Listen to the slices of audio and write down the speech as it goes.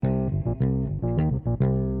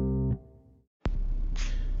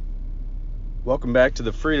Welcome back to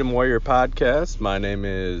the Freedom Warrior podcast. My name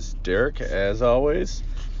is Derek, as always.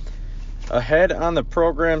 Ahead on the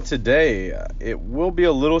program today, it will be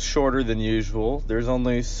a little shorter than usual. There's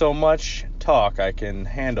only so much talk I can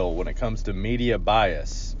handle when it comes to media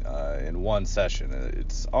bias in one session.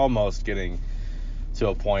 It's almost getting to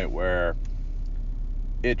a point where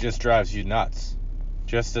it just drives you nuts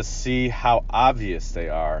just to see how obvious they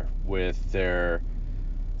are with their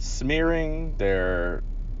smearing, their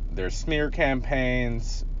smear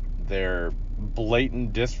campaigns, their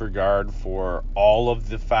blatant disregard for all of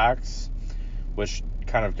the facts, which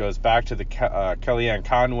kind of goes back to the Kellyanne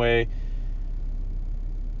Conway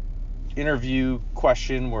interview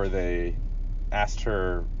question where they asked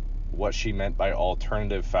her what she meant by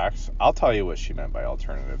alternative facts. I'll tell you what she meant by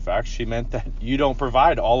alternative facts. She meant that you don't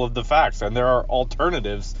provide all of the facts, and there are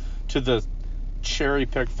alternatives to the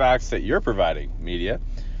cherry-picked facts that you're providing, media.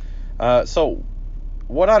 So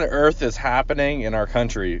what on earth is happening in our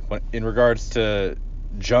country in regards to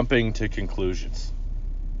jumping to conclusions?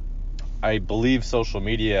 I believe social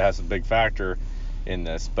media has a big factor in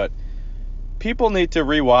this, but people need to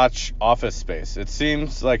rewatch Office Space. It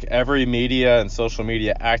seems like every media and social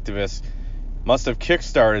media activist must have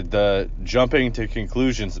kickstarted the jumping to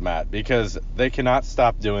conclusions mat because they cannot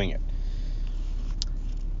stop doing it.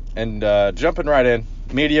 And jumping right in,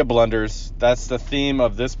 media blunders. That's the theme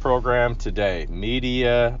of this program today.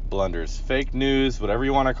 Media blunders. Fake news, whatever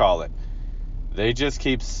you want to call it. They just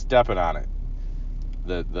keep stepping on it.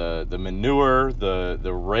 The manure,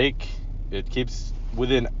 the rake, it keeps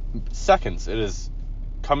within seconds. It is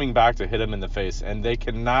coming back to hit them in the face, and they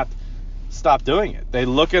cannot stop doing it. They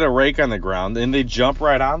look at a rake on the ground and they jump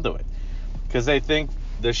right onto it because they think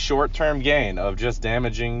the short-term gain of just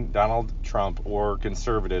damaging Donald Trump or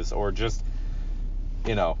conservatives or just,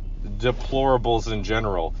 deplorables in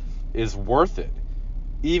general is worth it,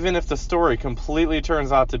 even if the story completely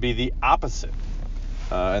turns out to be the opposite.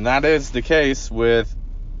 And that is the case with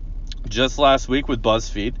just last week with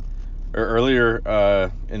BuzzFeed, or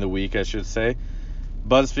earlier in the week, I should say.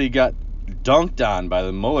 BuzzFeed got dunked on by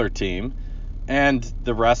the Mueller team and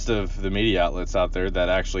the rest of the media outlets out there that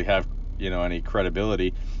actually have any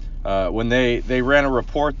credibility, when they ran a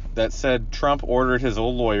report that said Trump ordered his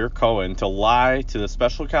old lawyer, Cohen, to lie to the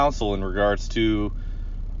special counsel in regards to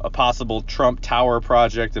a possible Trump Tower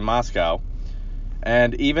project in Moscow.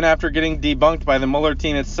 And even after getting debunked by the Mueller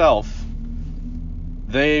team itself,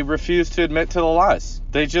 they refused to admit to the lies.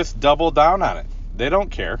 They just doubled down on it. They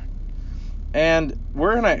don't care. And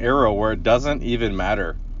we're in an era where it doesn't even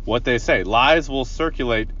matter what they say. Lies will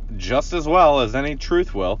circulate just as well as any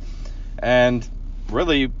truth will. And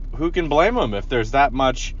really, who can blame them if there's that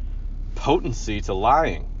much potency to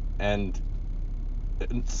lying and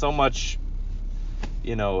so much,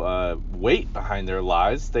 weight behind their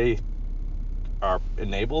lies? They are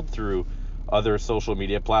enabled through other social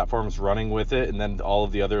media platforms running with it, and then all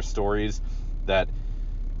of the other stories that,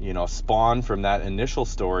 spawn from that initial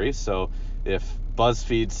story. So if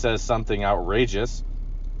BuzzFeed says something outrageous,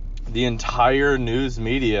 the entire news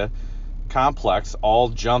media complex all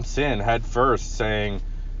jumps in head first saying,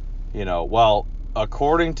 well,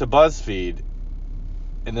 according to BuzzFeed,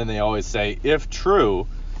 and then they always say, if true.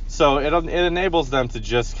 So it enables them to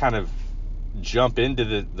just kind of jump into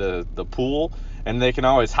the pool, and they can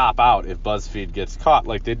always hop out if BuzzFeed gets caught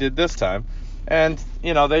like they did this time. And,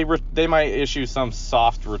 they might issue some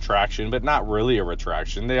soft retraction, but not really a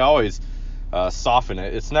retraction. They always soften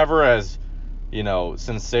it. It's never as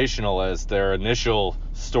sensational as their initial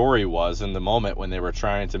story was in the moment when they were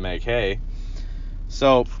trying to make hay.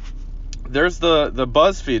 So there's the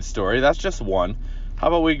BuzzFeed story. That's just one. How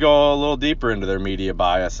about we go a little deeper into their media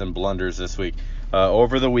bias and blunders this week?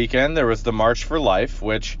 Over the weekend, there was the March for Life,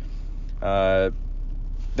 which they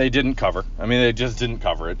didn't cover. They just didn't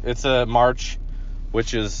cover it. It's a march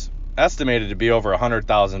which is estimated to be over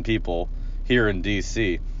 100,000 people here in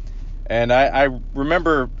D.C., and I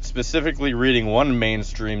remember specifically reading one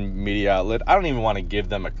mainstream media outlet. I don't even want to give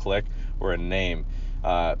them a click or a name.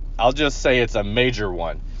 I'll just say it's a major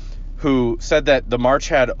one, who said that the march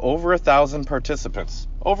had over 1,000 participants.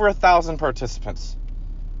 Over 1,000 participants.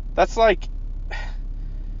 That's like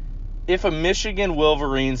if a Michigan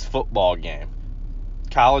Wolverines football game,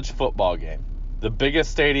 college football game, the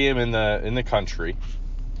biggest stadium in the country,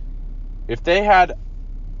 if they had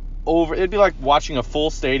it'd be like watching a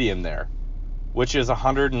full stadium there, which is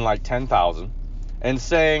 110,000, and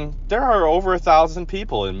saying there are over 1,000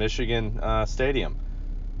 people in Michigan Stadium,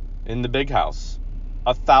 in the Big House.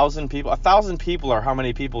 1,000 people. 1,000 people are how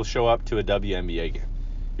many people show up to a WNBA game.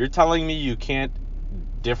 You're telling me you can't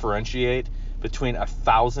differentiate between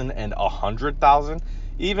 1,000 and 100,000?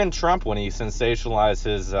 Even Trump, when he sensationalized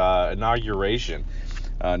his inauguration,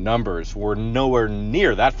 numbers were nowhere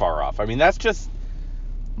near that far off. I mean, that's just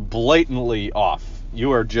blatantly off.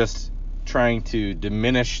 You are just trying to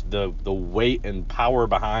diminish the weight and power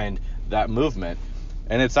behind that movement,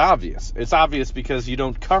 and it's obvious. It's obvious because you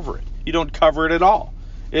don't cover it. You don't cover it at all.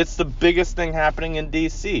 It's the biggest thing happening in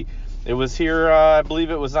D.C. It was here, I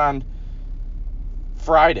believe it was on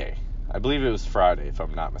Friday. I believe it was Friday, if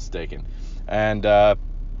I'm not mistaken. And the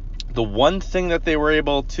one thing that they were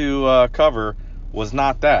able to cover was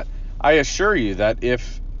not that. I assure you that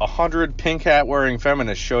if 100 pink hat wearing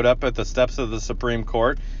feminists showed up at the steps of the Supreme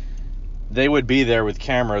Court, they would be there with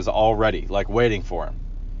cameras already, like waiting for him.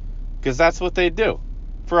 Because that's what they do.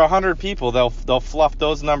 For 100 people, they'll fluff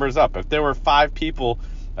those numbers up. If there were 5 people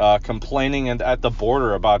complaining at the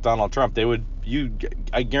border about Donald Trump,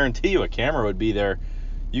 I guarantee you a camera would be there.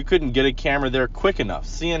 You couldn't get a camera there quick enough.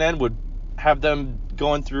 CNN would have them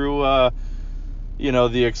going through,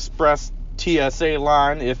 the express TSA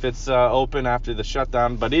line if it's open after the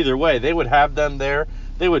shutdown. But either way, they would have them there.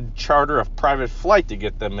 They would charter a private flight to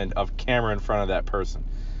get them a camera in front of that person.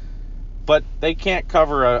 But they can't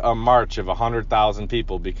cover a march of 100,000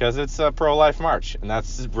 people because it's a pro-life march, and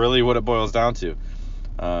that's really what it boils down to.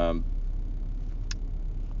 How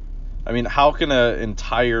can an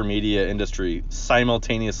entire media industry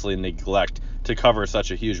simultaneously neglect to cover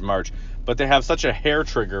such a huge march, but they have such a hair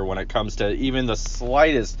trigger when it comes to even the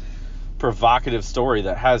slightest provocative story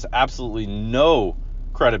that has absolutely no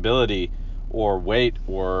credibility or weight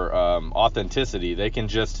or authenticity? They can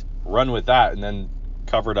just run with that and then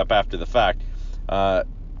cover it up after the fact.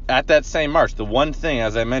 At that same march, the one thing,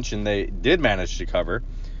 as I mentioned, they did manage to cover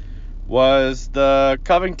was the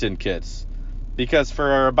Covington kids. Because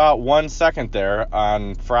for about 1 second there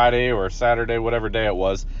on Friday or Saturday, whatever day it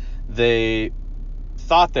was, they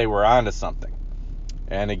thought they were onto something.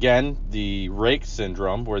 And again, the rake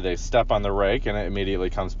syndrome, where they step on the rake and it immediately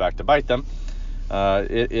comes back to bite them,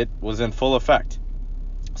 it was in full effect.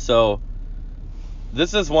 So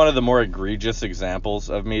this is one of the more egregious examples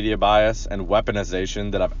of media bias and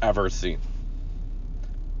weaponization that I've ever seen.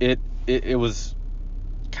 It was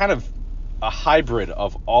kind of a hybrid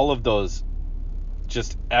of all of those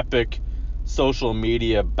just epic social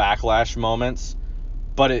media backlash moments,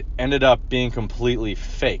 but it ended up being completely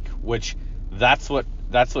fake, which that's what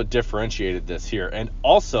differentiated this here. And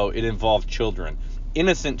also it involved children,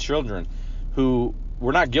 innocent children who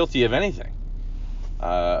were not guilty of anything.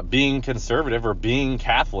 Being conservative or being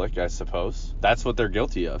Catholic, I suppose. That's what they're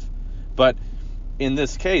guilty of. But in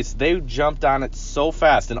this case, they jumped on it so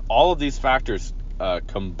fast, and all of these factors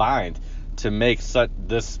combined to make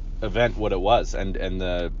this event what it was, and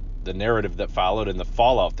the narrative that followed and the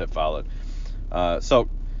fallout that followed. So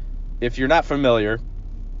if you're not familiar,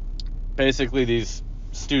 basically these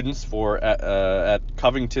students at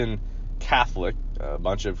Covington Catholic, a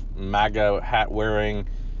bunch of MAGA hat-wearing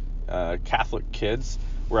Catholic kids,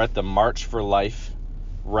 were at the March for Life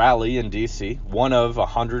rally in D.C., one of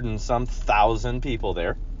 100 and some thousand people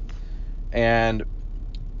there. And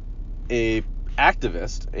a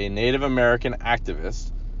Native American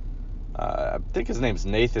activist, I think his name's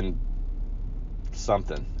Nathan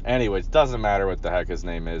something. Anyways, doesn't matter what the heck his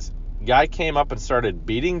name is. Guy came up and started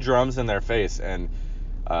beating drums in their face and,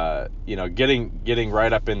 getting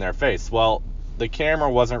right up in their face. Well, the camera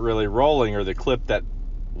wasn't really rolling, or the clip that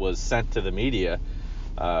was sent to the media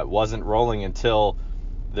wasn't rolling until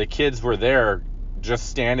the kids were there, just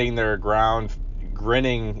standing their ground,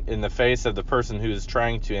 grinning in the face of the person who's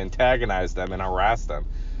trying to antagonize them and harass them.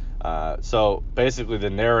 So basically the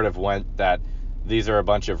narrative went that these are a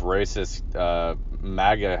bunch of racist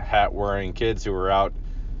MAGA hat-wearing kids who were out,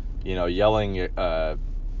 yelling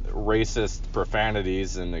racist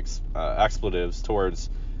profanities and expletives towards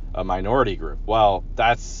a minority group. Well,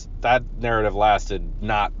 that narrative lasted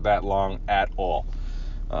not that long at all.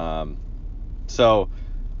 So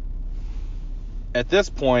at this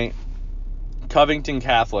point, Covington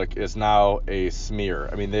Catholic is now a smear.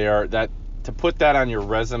 I mean, to put that on your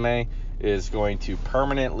resume is going to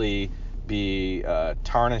permanently be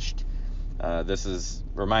tarnished. This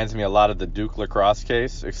reminds me a lot of the Duke lacrosse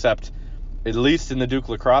case, except at least in the Duke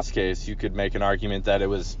lacrosse case, you could make an argument that it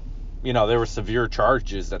was, there were severe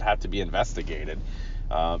charges that had to be investigated.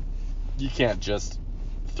 You can't just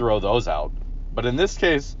throw those out. But in this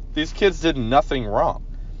case, these kids did nothing wrong.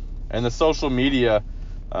 And the social media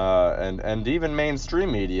and even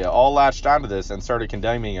mainstream media all latched onto this and started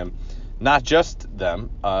condemning him. Not just them,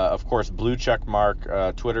 of course, blue check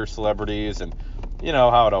mark Twitter celebrities, and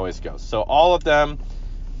how it always goes. So all of them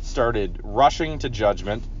started rushing to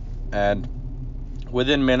judgment, and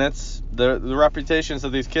within minutes, the reputations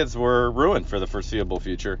of these kids were ruined for the foreseeable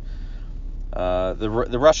future.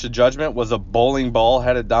 The rush to judgment was a bowling ball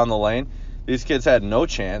headed down the lane. These kids had no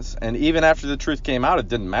chance, and even after the truth came out, it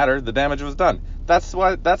didn't matter. The damage was done. That's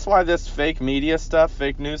why this fake media stuff,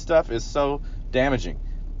 fake news stuff is so damaging.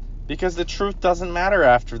 Because the truth doesn't matter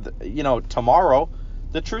after tomorrow.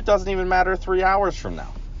 The truth doesn't even matter 3 hours from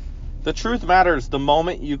now. The truth matters the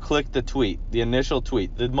moment you click the tweet, the initial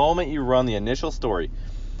tweet, the moment you run the initial story.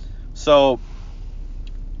 So,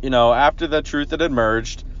 after the truth had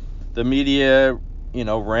emerged, the media,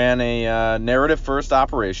 ran a narrative-first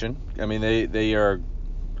operation. I mean, they are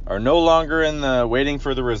no longer in the waiting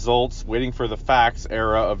for the results, waiting for the facts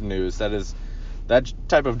era of news. That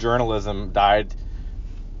type of journalism died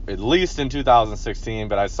at least in 2016.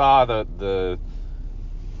 But I saw the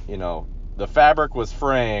fabric was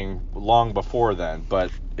fraying long before then. But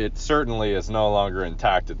it certainly is no longer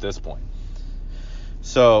intact at this point.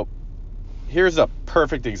 So here's a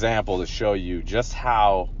perfect example to show you just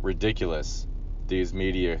how ridiculous these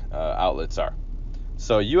media outlets are.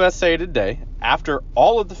 So USA Today, after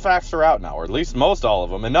all of the facts are out now, or at least most all of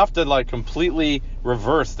them, enough to completely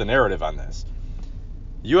reverse the narrative on this.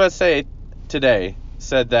 USA Today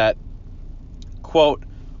said that, quote,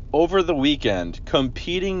 over the weekend,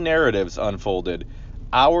 competing narratives unfolded.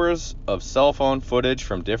 Hours of cell phone footage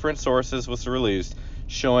from different sources was released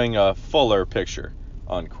showing a fuller picture,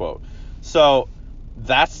 unquote. So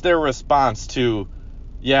that's their response to,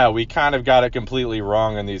 yeah, we kind of got it completely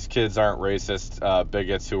wrong, and these kids aren't racist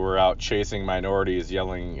bigots who were out chasing minorities,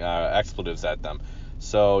 yelling expletives at them.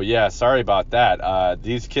 So, yeah, sorry about that.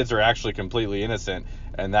 These kids are actually completely innocent,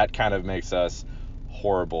 and that kind of makes us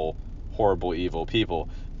horrible, horrible, evil people.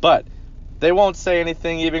 But they won't say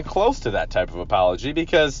anything even close to that type of apology,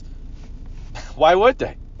 because why would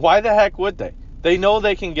they? Why the heck would they? They know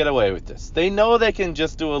they can get away with this. They know they can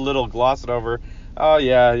just do a little gloss it over. Oh,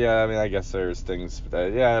 yeah, I mean, I guess there's things,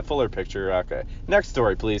 fuller picture, okay. Next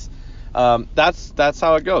story, please. That's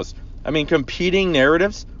how it goes. I mean, competing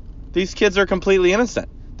narratives, these kids are completely innocent.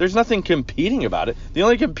 There's nothing competing about it. The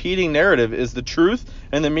only competing narrative is the truth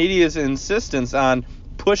and the media's insistence on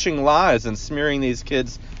pushing lies and smearing these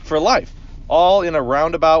kids for life, all in a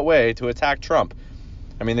roundabout way to attack Trump.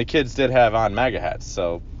 I mean, the kids did have on MAGA hats,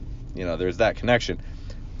 so, there's that connection.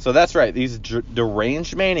 So that's right, these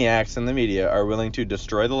deranged maniacs in the media are willing to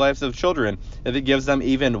destroy the lives of children if it gives them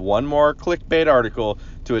even one more clickbait article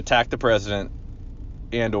to attack the president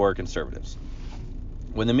and or conservatives.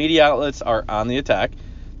 When the media outlets are on the attack,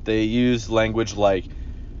 they use language like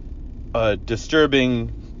a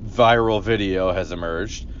disturbing viral video has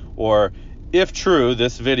emerged, or if true,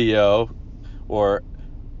 this video, or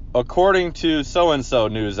according to so-and-so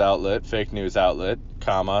news outlet, fake news outlet,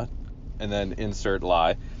 comma, and then insert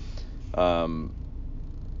lie. Once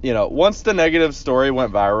the negative story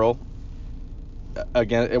went viral,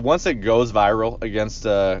 once it goes viral against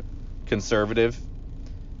a conservative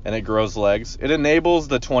and it grows legs, it enables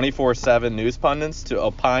the 24/7 news pundits to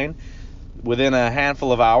opine. Within a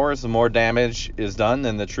handful of hours, more damage is done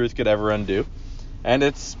than the truth could ever undo. And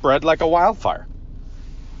it's spread like a wildfire,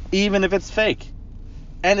 even if it's fake.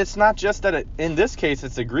 And it's not just that in this case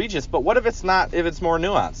it's egregious, but what if it's more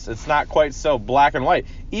nuanced? It's not quite so black and white.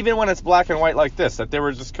 Even when it's black and white like this, that they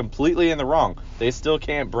were just completely in the wrong, they still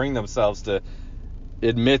can't bring themselves to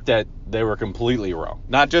admit that they were completely wrong.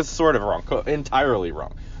 Not just sort of wrong, entirely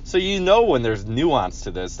wrong. So when there's nuance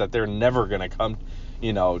to this, that they're never going to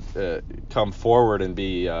come forward and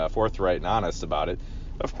be forthright and honest about it.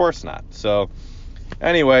 Of course not. So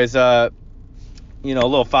anyways, a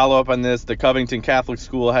little follow-up on this. The Covington Catholic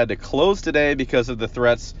School had to close today because of the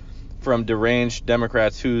threats from deranged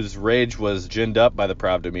Democrats whose rage was ginned up by the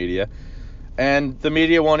Pravda media. And the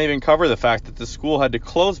media won't even cover the fact that the school had to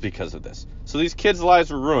close because of this. So these kids'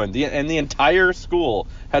 lives were ruined. And the entire school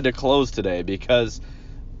had to close today because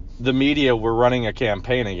the media were running a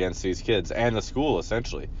campaign against these kids and the school,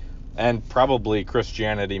 essentially. And probably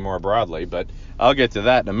Christianity more broadly. But I'll get to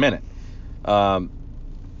that in a minute.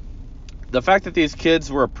 The fact that these kids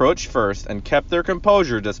were approached first and kept their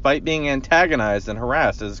composure despite being antagonized and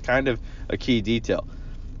harassed is kind of a key detail.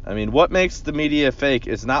 I mean, what makes the media fake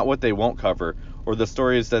is not what they won't cover or the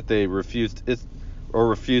stories that they refuse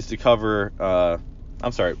to cover.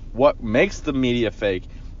 What makes the media fake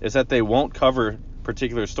is that they won't cover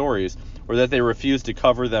particular stories or that they refuse to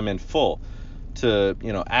cover them in full. To,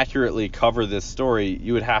 accurately cover this story,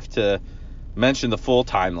 you would have to mention the full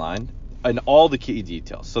timeline and all the key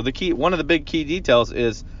details. So one of the big key details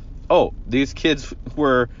is, these kids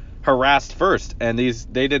were harassed first, and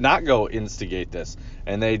they did not go instigate this,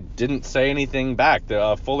 and they didn't say anything back.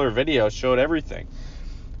 The fuller video showed everything.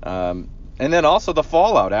 And then also the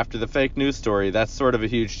fallout after the fake news story, that's sort of a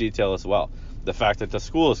huge detail as well. The fact that the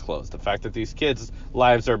school is closed, the fact that these kids'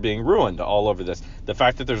 lives are being ruined all over this, the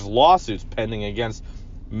fact that there's lawsuits pending against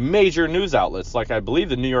major news outlets, like I believe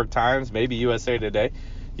the New York Times, maybe USA Today.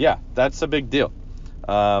 Yeah, that's a big deal.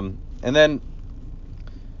 And then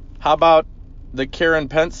how about the Karen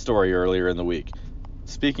Pence story earlier in the week?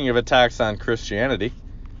 Speaking of attacks on Christianity,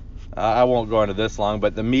 I won't go into this long,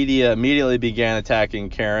 but the media immediately began attacking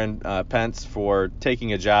Karen Pence for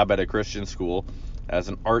taking a job at a Christian school as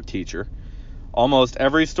an art teacher. Almost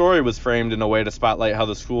every story was framed in a way to spotlight how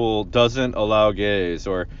the school doesn't allow gays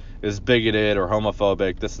or is bigoted or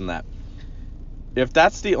homophobic, this and that. If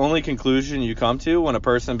that's the only conclusion you come to when a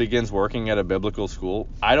person begins working at a biblical school,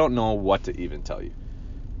 I don't know what to even tell you.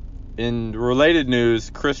 In related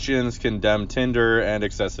news, Christians condemn Tinder and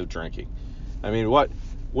excessive drinking. I mean, what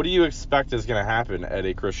do you expect is going to happen at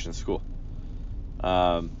a Christian school?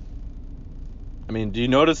 I mean, do you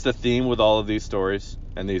notice the theme with all of these stories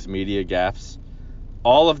and these media gaffes?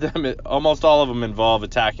 Almost all of them involve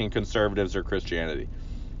attacking conservatives or Christianity.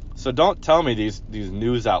 So don't tell me these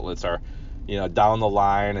news outlets are, down the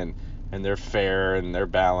line and they're fair and they're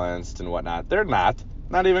balanced and whatnot. They're not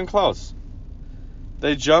even close.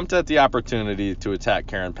 They jumped at the opportunity to attack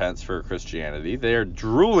Karen Pence for Christianity. They are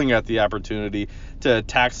drooling at the opportunity to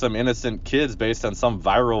attack some innocent kids based on some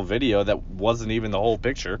viral video that wasn't even the whole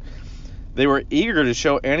picture. They were eager to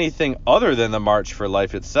show anything other than the March for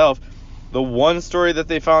Life itself. The one story that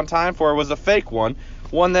they found time for was a fake one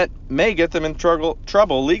that may get them in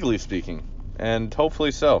trouble legally speaking, and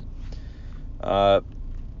hopefully so.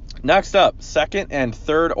 Next up, second and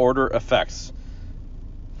third order effects.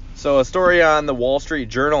 So a story on the Wall Street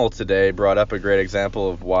Journal today brought up a great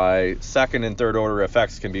example of why second and third order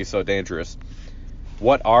effects can be so dangerous.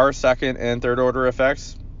 What are second and third order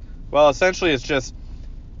effects? Well, essentially it's just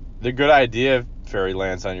the good idea fairy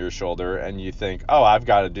lands on your shoulder and you think, oh, I've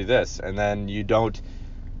got to do this. And then you don't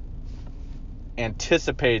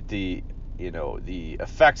anticipate the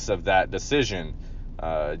effects of that decision.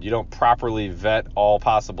 You don't properly vet all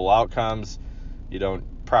possible outcomes. You don't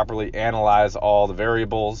properly analyze all the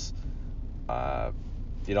variables.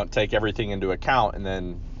 You don't take everything into account, and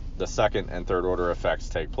then the second and third order effects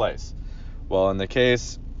take place. Well, in the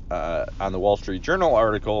case on the Wall Street Journal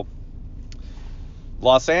article,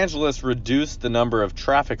 Los Angeles reduced the number of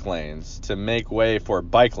traffic lanes to make way for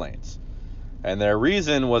bike lanes. And their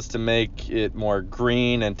reason was to make it more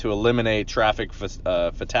green and to eliminate traffic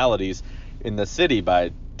fatalities in the city by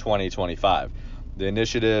 2025. The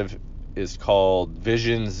initiative is called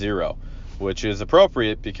Vision Zero, which is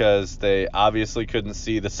appropriate because they obviously couldn't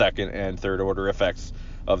see the second and third order effects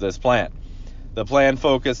of this plan. The plan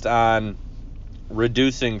focused on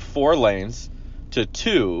reducing 4 lanes to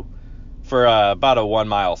 2 for about a 1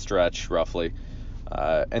 mile stretch, roughly.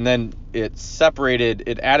 And then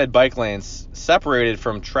it added bike lanes separated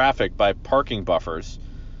from traffic by parking buffers.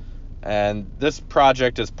 And this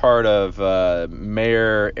project is part of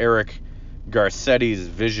Mayor Eric Garcetti's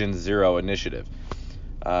Vision Zero initiative.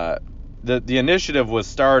 The initiative was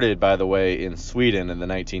started, by the way, in Sweden in the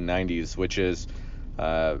 1990s, which is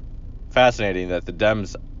fascinating that the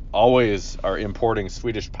Dems always are importing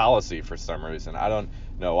Swedish policy for some reason. I don't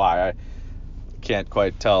know why. I can't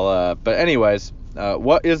quite tell. But anyways,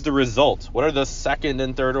 what is the result? What are the second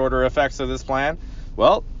and third order effects of this plan?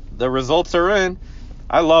 Well, the results are in.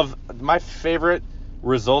 My favorite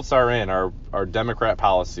results are in our Democrat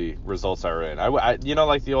policy results are in.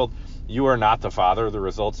 Like the old, you are not the father, the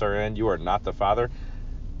results are in, you are not the father.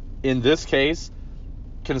 In this case,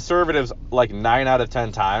 conservatives, like 9 out of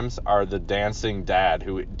 10 times, are the dancing dad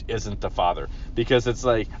who isn't the father. Because it's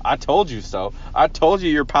like, I told you so. I told you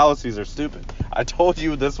your policies are stupid. I told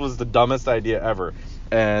you this was the dumbest idea ever.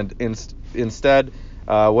 And instead,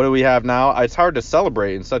 what do we have now? It's hard to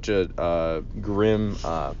celebrate in such a grim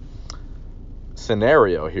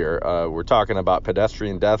scenario here. We're talking about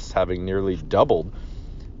pedestrian deaths having nearly doubled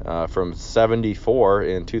from 74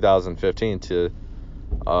 in 2015 to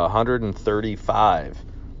 135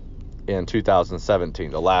 in 2017,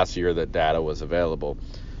 the last year that data was available.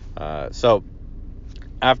 So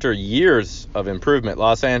after years of improvement,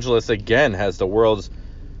 Los Angeles again has the world's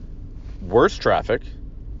worst traffic.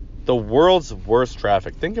 The world's worst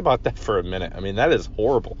traffic. Think about that for a minute. I mean, that is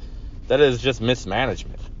horrible. That is just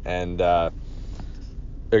mismanagement. And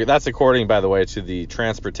that's according, by the way, to the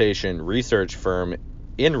transportation research firm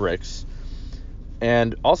INRIX.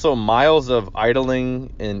 And also, miles of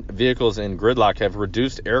idling in vehicles in gridlock have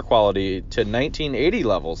reduced air quality to 1980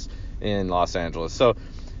 levels in Los Angeles. So,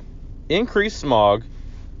 increased smog,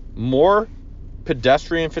 more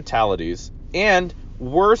pedestrian fatalities, and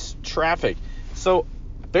worse traffic. So,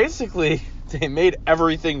 basically, they made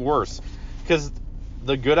everything worse because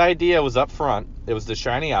the good idea was up front. It was the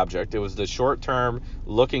shiny object. It was the short-term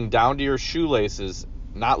looking down to your shoelaces,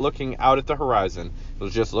 not looking out at the horizon. It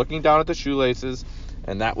was just looking down at the shoelaces,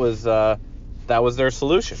 and that was their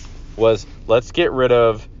solution. Was let's get rid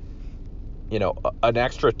of, an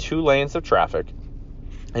extra 2 lanes of traffic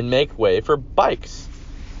and make way for bikes.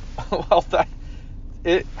 Well,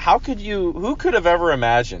 who could have ever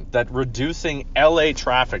imagined that reducing LA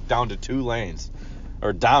traffic down to 2 lanes,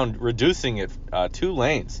 or reducing it 2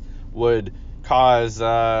 lanes would cause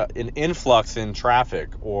an influx in traffic,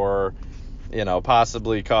 or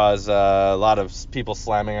possibly cause a lot of people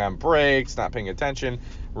slamming on brakes, not paying attention,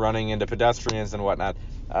 running into pedestrians and whatnot.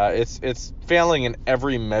 It's failing in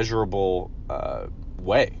every measurable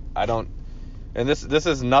way. And this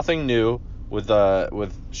is nothing new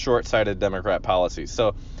with short-sighted Democrat policies.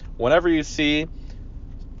 So whenever you see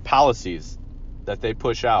policies that they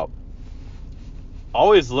push out,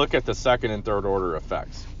 always look at the second and third order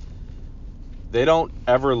effects. They don't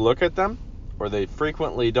ever look at them, or they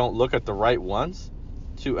frequently don't look at the right ones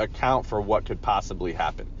to account for what could possibly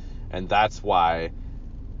happen. And that's why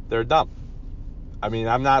they're dumb. I mean,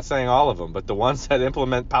 I'm not saying all of them, but the ones that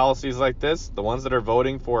implement policies like this, the ones that are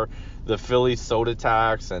voting for the Philly soda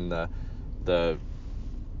tax and the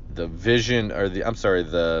Vision, or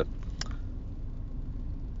the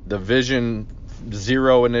Vision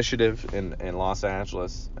Zero initiative in Los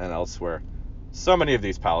Angeles and elsewhere. So many of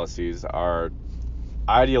these policies are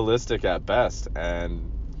idealistic at best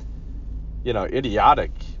and,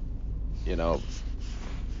 idiotic,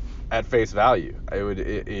 at face value.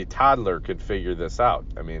 A toddler could figure this out.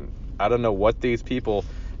 I mean, I don't know what these people,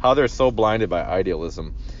 how they're so blinded by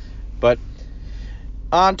idealism. But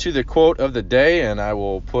on to the quote of the day, and I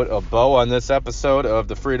will put a bow on this episode of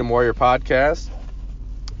the Freedom Warrior podcast.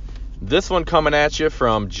 This one coming at you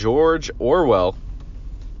from George Orwell.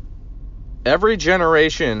 Every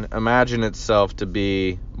generation imagined itself to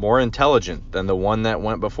be more intelligent than the one that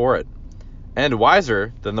went before it, and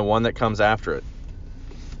wiser than the one that comes after it.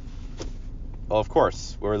 Well, of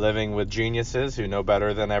course, we're living with geniuses who know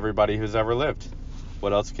better than everybody who's ever lived.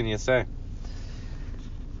 What else can you say?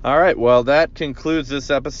 All right, well, that concludes this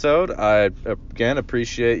episode. I, again,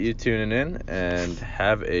 appreciate you tuning in, and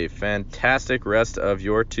have a fantastic rest of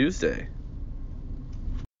your Tuesday.